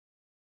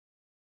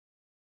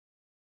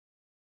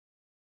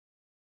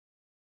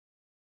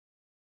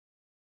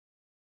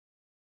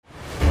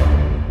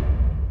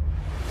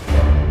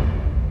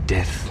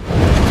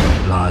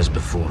lies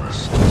before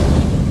us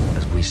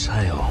as we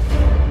sail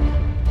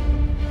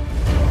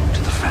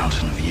to the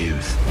fountain of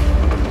youth.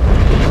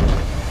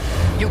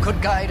 You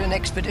could guide an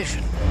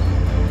expedition.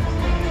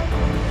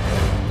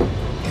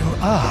 You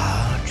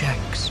are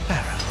Jack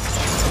Sparrow.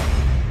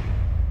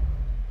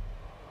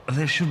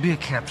 There should be a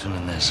captain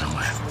in there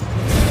somewhere.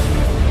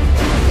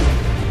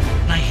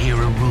 I hear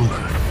a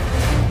rumor.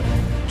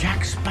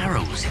 Jack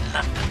Sparrow's in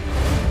London,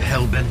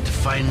 hell-bent to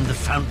find the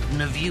fountain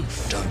of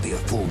youth. Don't be a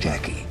fool,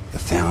 Jackie. The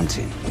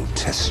fountain will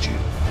test you.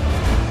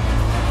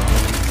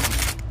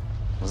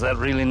 Was that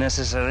really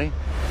necessary?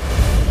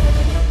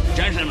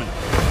 Gentlemen,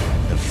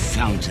 the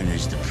fountain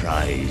is the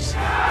prize.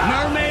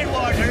 Mermaid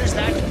waters,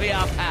 that be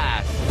our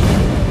path.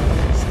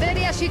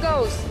 Steady as she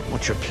goes.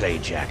 What's your play,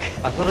 Jack?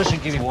 I thought I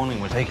should give you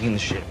warning. We're taking the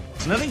ship.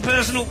 It's nothing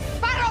personal.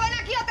 Sparrow, ven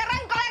aquí o te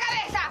arranco la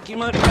cabeza. You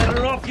might be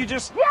better off. You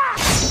just...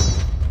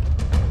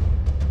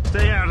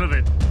 Stay out of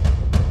it.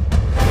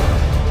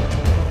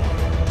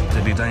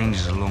 There'll be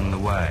dangers along the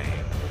way.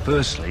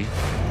 Firstly,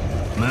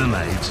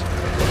 mermaids,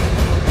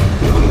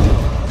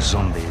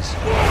 zombies,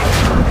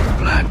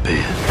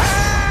 Blackbeard,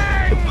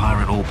 the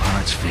pirate all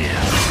pirates fear.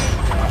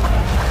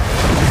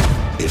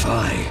 If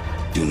I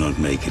do not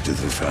make it to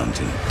the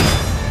fountain,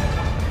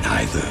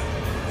 neither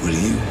will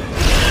you.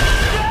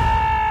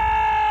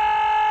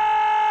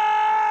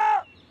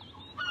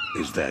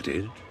 Is that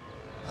it?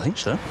 I think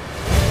so.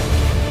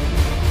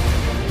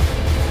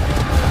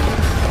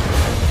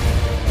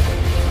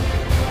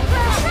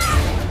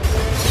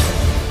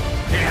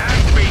 It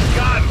has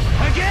begun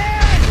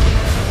again!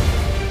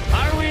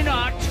 Are we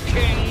not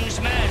king's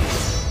men?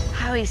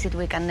 How is it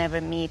we can never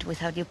meet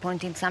without you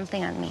pointing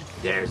something at me?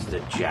 There's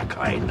the Jack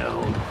I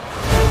know.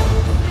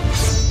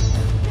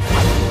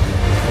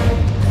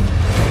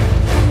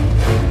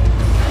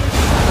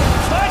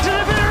 Fight to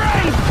the bitter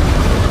end!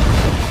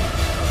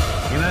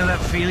 You know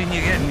that feeling you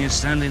get when you're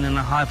standing in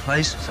a high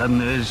place?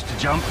 Sudden urge to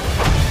jump?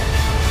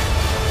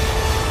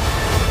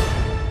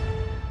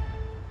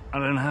 I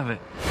don't have it.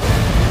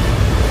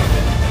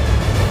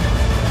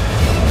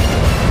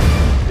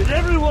 Did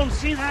everyone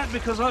see that?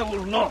 Because I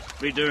will not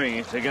be doing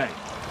it again.